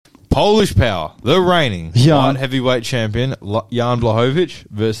Polish Power, the reigning Jan. light heavyweight champion, Jan Blachowicz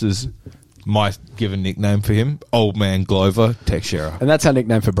versus my given nickname for him, Old Man Glover Teixeira. And that's our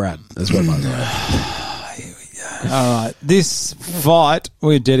nickname for Brad as well, by the way. All right. This fight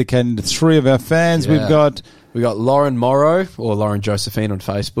we're dedicating to 3 of our fans. Yeah. We've got Lauren Morrow or Lauren Josephine on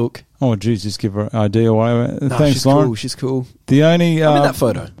Facebook. Oh, geez, just give her ID away. No, Thanks, she's Lauren. cool. She's cool. The only... I'm in that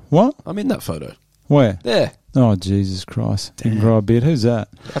photo. What? I'm in that photo. Where? There. Oh, Jesus Christ. Didn't grow a beard. Who's that?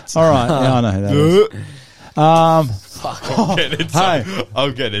 All right. Yeah, I know who that is.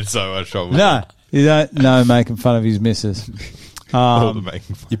 I'll get in so much trouble. No, you don't know making fun of his missus. All the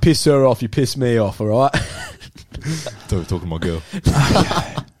making fun. You piss her off, you piss me off, all right? Talking to my girl.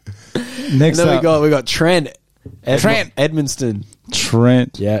 Next And then up, we got Trent. Trent. Edmonston.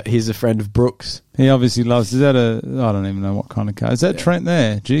 Trent. Yeah, he's a friend of Brooks. He obviously loves... Is that a... I don't even know what kind of car. Is that Trent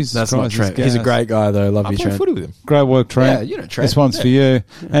there? Jesus That's Christ. not Trent. this He's a gas. great guy, though. Love I you, play Trent. footy with him. Great work, Trent. Yeah, you know Trent. This one's for you.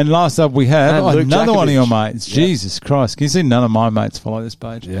 And last up we have And Luke another one of your Djakovic. mates. Jesus Christ. Can you see none of my mates follow this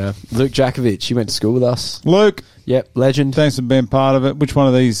page? Yeah. Luke Djakovic. He went to school with us. Luke, Yep, legend. thanks for being part of it. Which one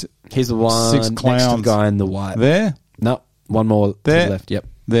of these? He's the one 6 next to clowns. the guy in the white. There? No, one more There? to the left. Yep.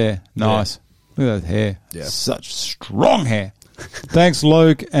 There. Nice. Look at that hair. Yeah. Such strong hair. Thanks,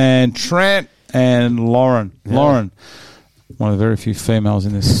 Luke and Trent and Lauren. Yeah. Lauren, one of the very few females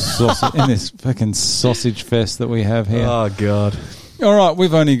in this in this fucking sausage fest that we have here. Oh, God. All right,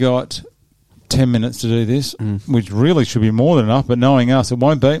 we've only got 10 minutes to do this, which really should be more than enough, but knowing us, it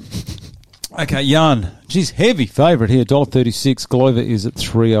won't be. Okay, Jan. Geez, heavy favourite here, $1.36. Glover is at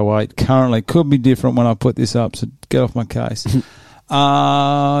 $3.08 currently. Could be different when I put this up, so get off my case.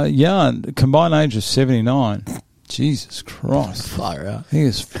 Jan, combined age of 79. Jesus Christ. Fire out. He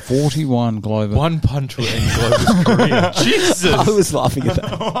is 41, Glover. One punch will end Glover's career. Jesus. I was laughing at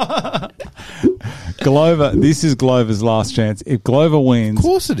that. Glover, this is Glover's last chance. If Glover wins, Of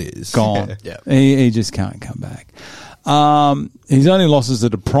course it is. gone. Yeah. He just can't come back. His only losses are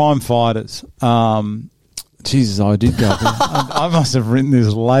to prime fighters. Jesus, I did go. I must have written this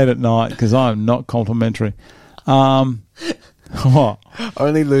late at night because I am not complimentary. What?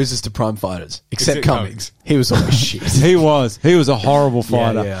 Only loses to prime fighters, except Except Cummings. He was always shit. He was a horrible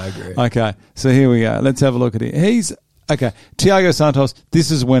fighter. Yeah, I agree. Okay, so here we go. Let's have a look at it. Okay, Thiago Santos,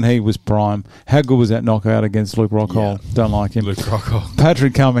 this is when he was prime. How good was that knockout against Luke Rockhold? Yeah. Don't like him. Luke Rockhold.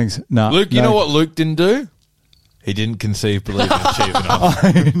 Patrick Cummings, no. Luke, you know what Luke didn't do? He didn't conceive, believe, and achieve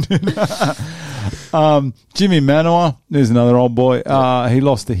enough. Jimmy Manoa, there's another old boy. He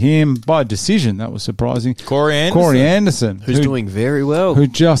lost to him by decision. That was surprising. Corey Anderson. Who's doing very well. Who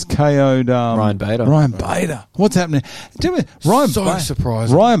just KO'd Ryan Bader. Ryan Bader. What's happening? Tell me, So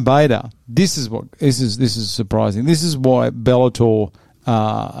surprising. Ryan Bader. This is surprising. This is why Bellator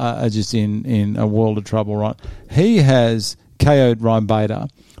are just in a world of trouble, right? He has KO'd Ryan Bader.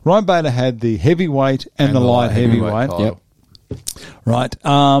 Ryan Bader had the heavyweight and the light heavyweight. Yep. Right.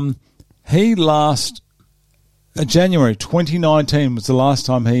 He last January 2019 was the last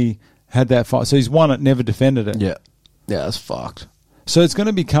time he had that fight. So he's won it, never defended it. Yeah. Yeah, that's fucked. So it's going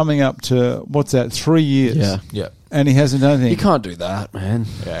to be coming up to, 3 years? Yeah. Yeah. And he hasn't done anything. You can't do that, man.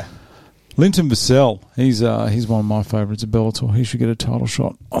 Yeah. Linton Vassell, he's one of my favourites at Bellator. He should get a title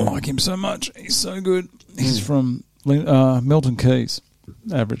shot. I like him so much. He's so good. He's from Milton Keyes.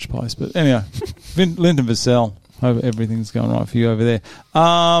 Average place. But anyway, Linton Vassell, hope everything's going right for you over there.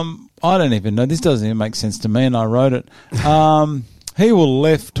 I don't even know. This doesn't even make sense to me, and I wrote it. He will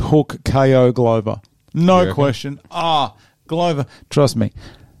left hook KO Glover. No question. Glover, trust me,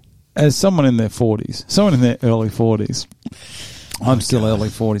 as someone in their 40s, someone in their early 40s, I'm still early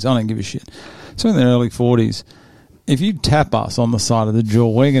 40s, I don't give a shit. Someone in their early 40s, if you tap us on the side of the jaw,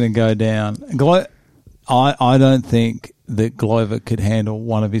 we're going to go down. I don't think that Glover could handle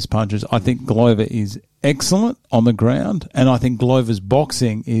one of his punches. I think Glover is excellent on the ground, and I think Glover's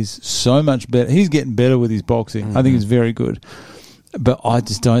boxing is so much better. He's getting better with his boxing. I think it's very good. But I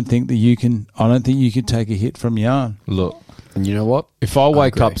just don't think that you can take a hit from Jan. Look, And you know what? if I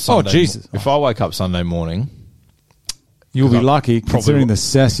wake up Sunday, Jesus. if I wake up Sunday morning, You'll be I'm lucky, considering the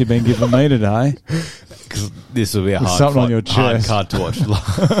sass you've been giving me today. because this will be a With hard, something on your hard chest. card to watch.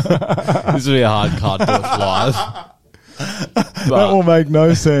 This will be a hard card to watch live. That will make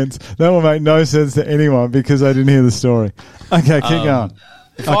no sense. That will make no sense to anyone because I didn't hear the story. Okay, keep going.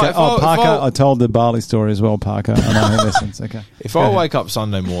 Okay. Parker, I told the Bali story as well, Parker. I know he listens. Okay. If I wake up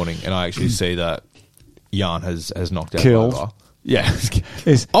Sunday morning and I actually see that Jan has knocked out Killed. Glover, yeah,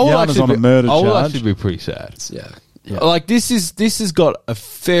 Is I will Jan is actually on a be- murder I will charge. actually be pretty sad. Yeah. Like this has got a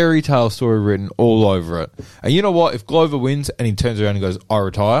fairy tale story written all over it. And you know what? If Glover wins and he turns around and goes, "I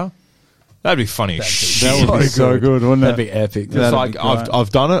retire," That'd be funny. as That shit. would be so good, wouldn't That'd it? be epic. It's That'd like be great. I've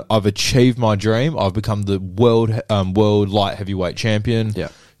done it. I've achieved my dream. I've become the world light heavyweight champion. Yeah.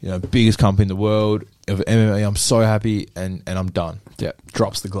 You know, biggest company in the world of MMA. I'm so happy, and I'm done. Yeah.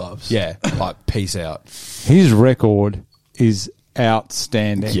 Drops the gloves. Yeah, like peace out. His record is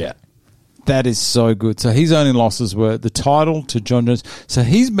outstanding. Yeah. That is so good. So his only losses were the title to John Jones. So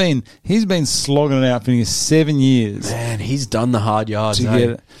he's been slogging it out for 7 years Man, he's done the hard yards. to get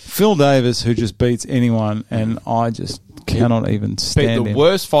it. Phil Davis, who just beats anyone, and I just cannot even Beat stand the him.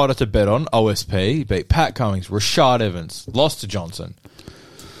 worst fighter to bet on, OSP. Beat Pat Cummings, Rashad Evans, lost to Johnson.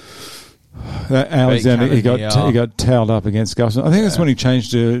 Alexander, he Cameron Diaz. got towed up against Gustafsson. I think that's when he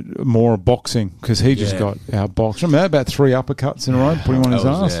changed to more boxing because he just got outboxed. Remember about 3 uppercuts in a row, put him on his That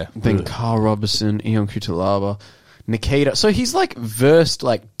was- ass. yeah. Then Carl Robertson, Ion Kutalaba, Nikita. So he's like versed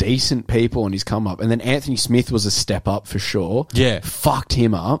like decent people and he's come up. And then Anthony Smith was a step up for sure. Yeah. Fucked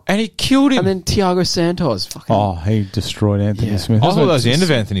him up. And he killed him. And then Thiago Santos. Fucking Oh, he destroyed Anthony Yeah. Smith. I That's thought what- that was the end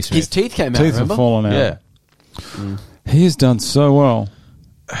of Anthony Smith. his teeth came out, Teeth have remember? fallen out. Yeah. He has done so well.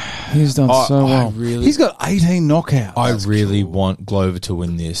 He's done so well. He's got 18 knockouts. I really want Glover to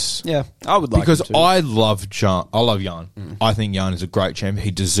win this. Yeah, I would like Because him to. I love Jan. I love Jan. I think Jan is a great champion.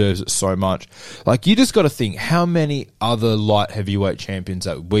 He deserves it so much. Like, you just got to think how many other light heavyweight champions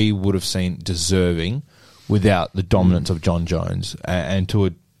that we would have seen deserving without the dominance of John Jones and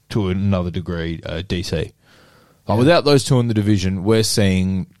to another degree DC. Like, without those two in the division, we're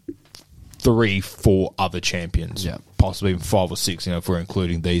seeing 3-4 other champions. Yeah. Possibly even 5 or 6, if we're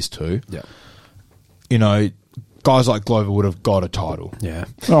including these two. Yeah. Guys like Glover would have got a title. Yeah.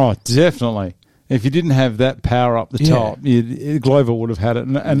 Oh, definitely. If you didn't have that power up the Yeah. top, Glover would have had it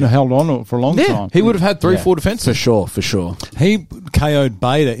and held on to it for a long time. He would have had 3-4 For defenses. sure, for sure. He KO'd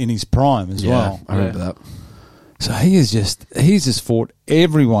Beta in his prime as well. I remember that. So he's just fought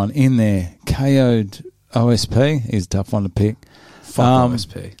everyone in there. KO'd OSP. He's a tough one to pick. Fuck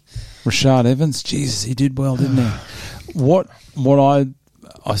OSP. Rashad Evans, Jesus, he did well, didn't he? What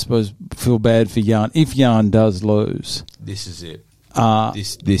I suppose feel bad for Jan if Jan does lose. This is it. Uh,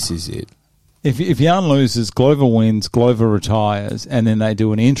 This is it. If Jan loses, Glover wins, Glover retires, and then they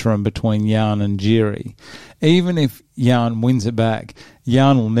do an interim between Jan and Jiri. Even if Jan wins it back,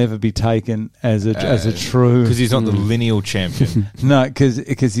 Jan will never be taken as a true Because he's not the lineal champion. no, because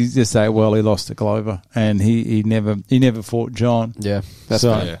he's just say, well, he lost to Glover, and he never fought John. Yeah. That's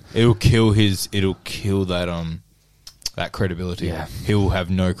So- bad. Yeah. It'll kill that credibility. Yeah. He'll have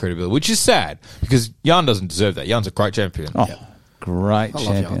no credibility, which is sad because Jan doesn't deserve that. Jan's a great champion. Oh, great I love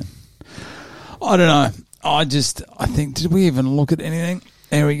champion. I don't know. I think, did we even look at anything?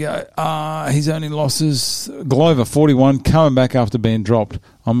 There we go. His only losses, Glover, 41, coming back after being dropped.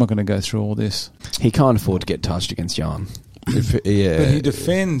 I'm not going to go through all this. He can't afford to get touched against Jan. Yeah. But he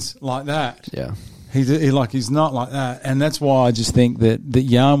defends like that. Yeah. He's not like that. And that's why I just think that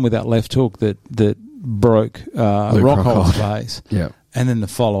Jan with that left hook that broke Rockhold's face. Yeah. And then the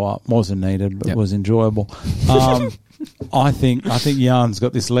follow-up wasn't needed, but Yep. was enjoyable. I think Jan's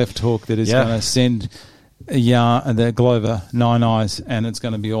got this left hook that is Yeah. going to send the Glover 9 eyes, and it's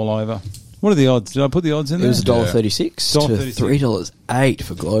going to be all over. What are the odds? Did I put the odds in It there? was $1.36 to $1.36. $3.08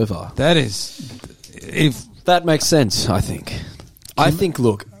 for Glover. That is, if That makes sense, I think.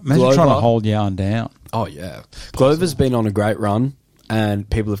 Look, imagine Glover, trying to hold Jan down. Oh, yeah. Glover's been on a great run, and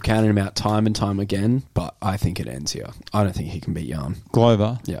people have counted him out time and time again, but I think it ends here. I don't think he can beat Jan.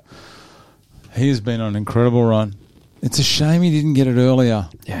 Glover, Yeah. he has been on an incredible run. It's a shame he didn't get it earlier.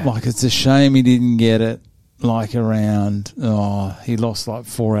 Yeah. Like, it's a shame he didn't get it, like, around, he lost, like,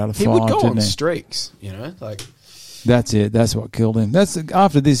 4 out of 5, He would go didn't on he? streaks, like... That's it. That's what killed him. That's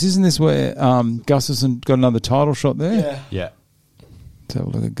after this, isn't this where Gustafsson got another title shot there? Yeah. Let's have a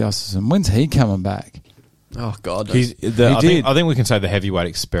look at Gustafsson. When's he coming back? Oh, God. I did. think we can say the heavyweight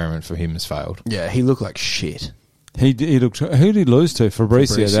experiment for him has failed. Yeah, he looked like shit. He looked. Who did he lose to?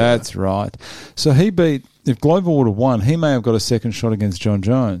 Fabricio. Fabricio. That's right. So he beat. If Glover would have won, he may have got a second shot against John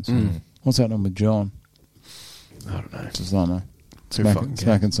Jones. What's happening with John? I don't know. Just don't know. Who fucking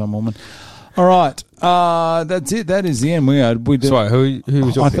Smacking some woman. All right. That's it. That is the end. We did. So who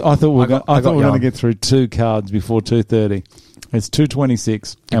was your I pick? thought we were going to Jan. get through 2 cards before 2:30. It's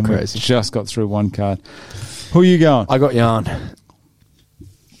 2:26, and we Crazy. just got through 1 card. Who are you going? I got Jan.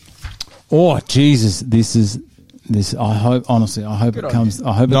 Oh Jesus! This. I hope honestly. I hope Good it on comes.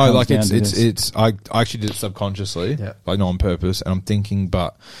 I hope it No, comes like down to this. it's. I actually did it subconsciously, Yeah. like not on purpose, and I'm thinking,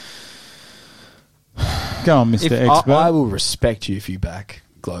 but Go on, Mr. Expert. I will respect you if you back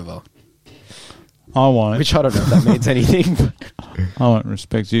Glover. I won't. Which I don't know if that means anything. But I won't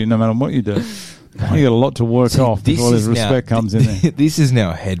respect you no matter what you do. You got a lot to work off before this respect comes in there. This is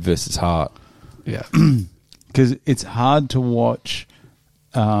now head versus heart. Yeah. Because it's hard to watch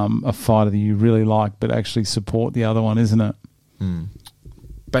a fighter that you really like, but actually support the other one, isn't it?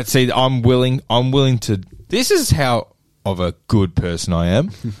 But see, I'm willing to. This is how of a good person I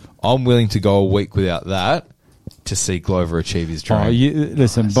am. I'm willing to go a week without that to see Glover achieve his dream.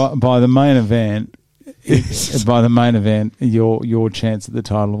 Listen, by the main event, your chance at the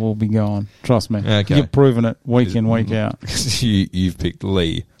title will be gone. Trust me. Okay. You've proven it week in, week out. You've picked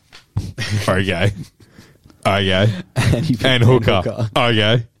Lee. Okay. Okay. And Hooker.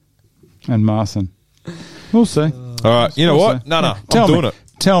 Okay. And Marson. We'll see. All right. You know what? No. I'm doing it.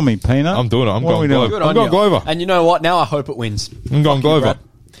 Tell me, Peanut. I'm doing it. I'm What are going we doing? Glover. I'm going Glover. And you know what? Now I hope it wins. I'm going Glover.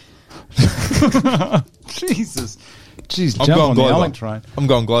 Jesus. Jeez, I'm jump going on the Glover. Alec train. I'm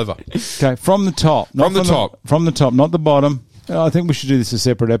going Glover. Okay, from the top. From the top. From the top, not the bottom. I think we should do this as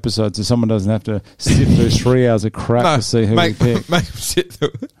separate episodes so someone doesn't have to sit through 3 hours of crap to see who we pick. Make him sit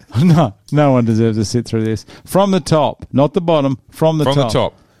through it. No one deserves to sit through this. From the top, not the bottom, from the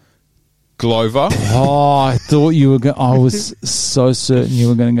top. Glover. Oh, I thought you were going I was so certain you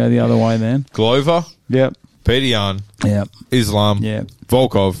were going to go the other way then. Glover. Yep. Peter Yan. Yep. Islam. Yep.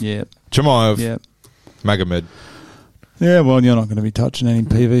 Volkov. Yep. Chimaev. Yep. Magomed. Yeah, well, you're not going to be touching any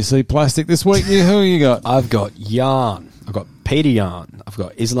PVC plastic this week. Who you got? I've got Yan. I've got Peter Yan. I've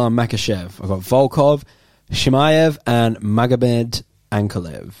got Islam Makhachev. I've got Volkov, Shimaev, and Magomed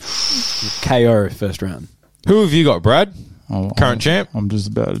Ankalev. KO first round. Who have you got, Brad? Current champ? I'm just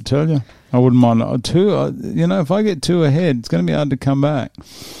about to tell you. I wouldn't mind two. If I get two ahead, it's going to be hard to come back.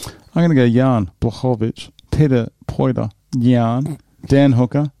 I'm going to go Jan Blachowicz, Peter Poiter, Jan, Dan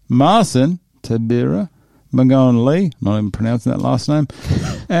Hooker, Marson, Tabira, Magomed Lee, not even pronouncing that last name,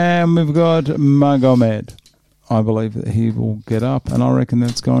 and we've got Magomed. I believe that he will get up, and I reckon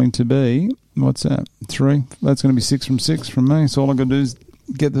that's going to be, what's that, 3? That's going to be 6 from 6 from me, so all I've got to do is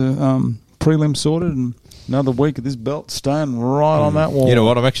get the prelim sorted, and another week of this belt staying right on that wall. You know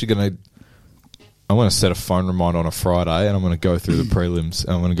what? I'm going to set a phone reminder on a Friday, and I'm going to go through the prelims,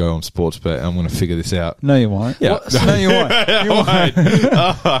 and I'm going to go on Sportsbet, and I'm going to figure this out. No, you won't. Yeah. No, you won't. You won't.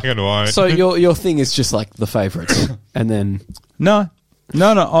 I won't. So your thing is just like the favourites, and then No.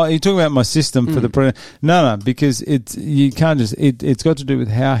 Oh, you're talking about my system for the prelim. No, because you can't just. It's got to do with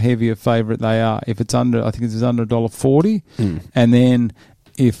how heavy a favourite they are. If it's under, I think it's under $1.40, and then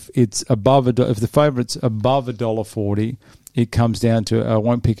if it's above if the favourite's above $1.40. It comes down to I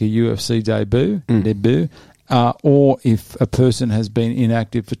won't pick a UFC debut, or if a person has been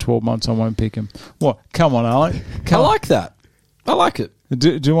inactive for 12 months, I won't pick him. What? Come on, Alec. I like that. I like it.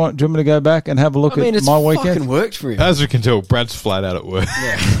 Do you want me to go back and have a look at it's my weekend? fucking worked for you. As we can tell, Brad's flat out at work.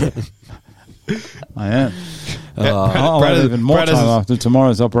 I am. Brad I'll have even more time after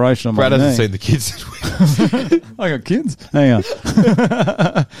tomorrow's operation on Brad my knee. hasn't seen the kids this week. I got kids. Hang on.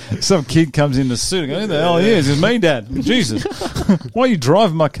 Some kid comes in the suit and goes, who the hell is? It's me, Dad. Jesus. Why are you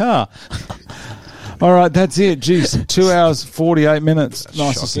driving my car? All right, that's it. Jeez, 2 hours, 48 minutes.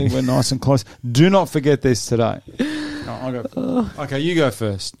 Nice to see we're nice and close. Do not forget this today. I'll go. Okay, you go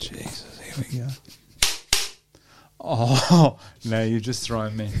first. Jesus, here we go. Oh, no, you're just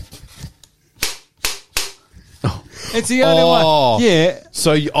throwing me. It's the only one. Yeah.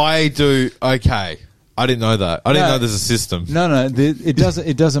 So I do. Okay. I didn't know that. I didn't know there's a system. No. It doesn't.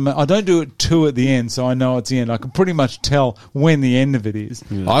 It doesn't matter. I don't do it 2 at the end, so I know it's the end. I can pretty much tell when the end of it is.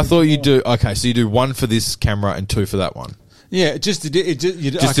 I thought you do. Okay, so you do 1 for this camera and 2 for that one. Yeah, just a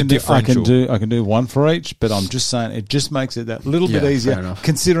differential. I can do 1 for each, but I'm just saying it just makes it that little bit fair easier. enough.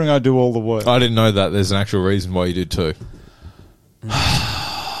 Considering I do all the work. I didn't know that. There's an actual reason why you do 2.